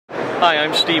Hi,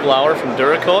 I'm Steve Lauer from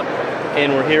DuraCoat,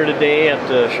 and we're here today at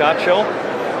the SHOT Show,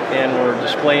 and we're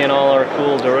displaying all our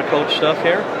cool DuraCoat stuff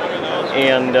here.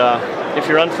 And if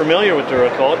you're unfamiliar with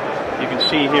DuraCoat, you can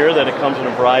see here that it comes in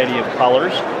a variety of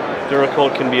colors.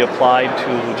 DuraCoat can be applied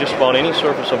to just about any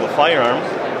surface of a firearm.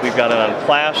 We've got it on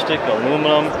plastic,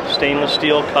 aluminum, stainless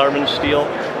steel, carbon steel,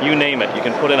 you name it. You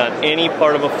can put it on any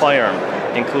part of a firearm,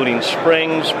 including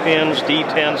springs, pins,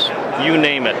 detents, you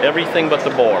name it, everything but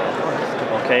the bore.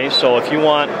 Okay, so if you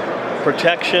want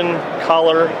protection,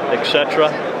 color, etc.,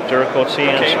 DuraCoat's the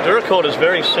answer. Okay, DuraCoat is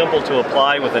very simple to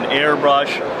apply with an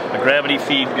airbrush, a gravity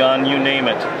feed gun, you name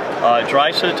it. It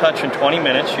dries to the touch in 20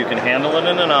 minutes, you can handle it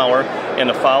in an hour, and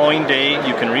the following day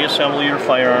you can reassemble your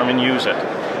firearm and use it.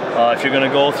 If you're going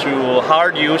to go through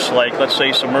hard use, like let's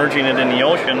say submerging it in the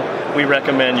ocean, we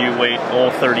recommend you wait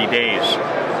 30 days.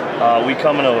 We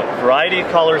come in a variety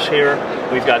of colors here.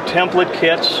 We've got template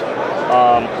kits.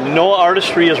 No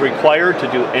artistry is required to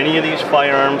do any of these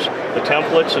firearms. The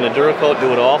templates and the DuraCoat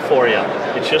do it all for you.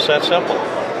 It's just that simple.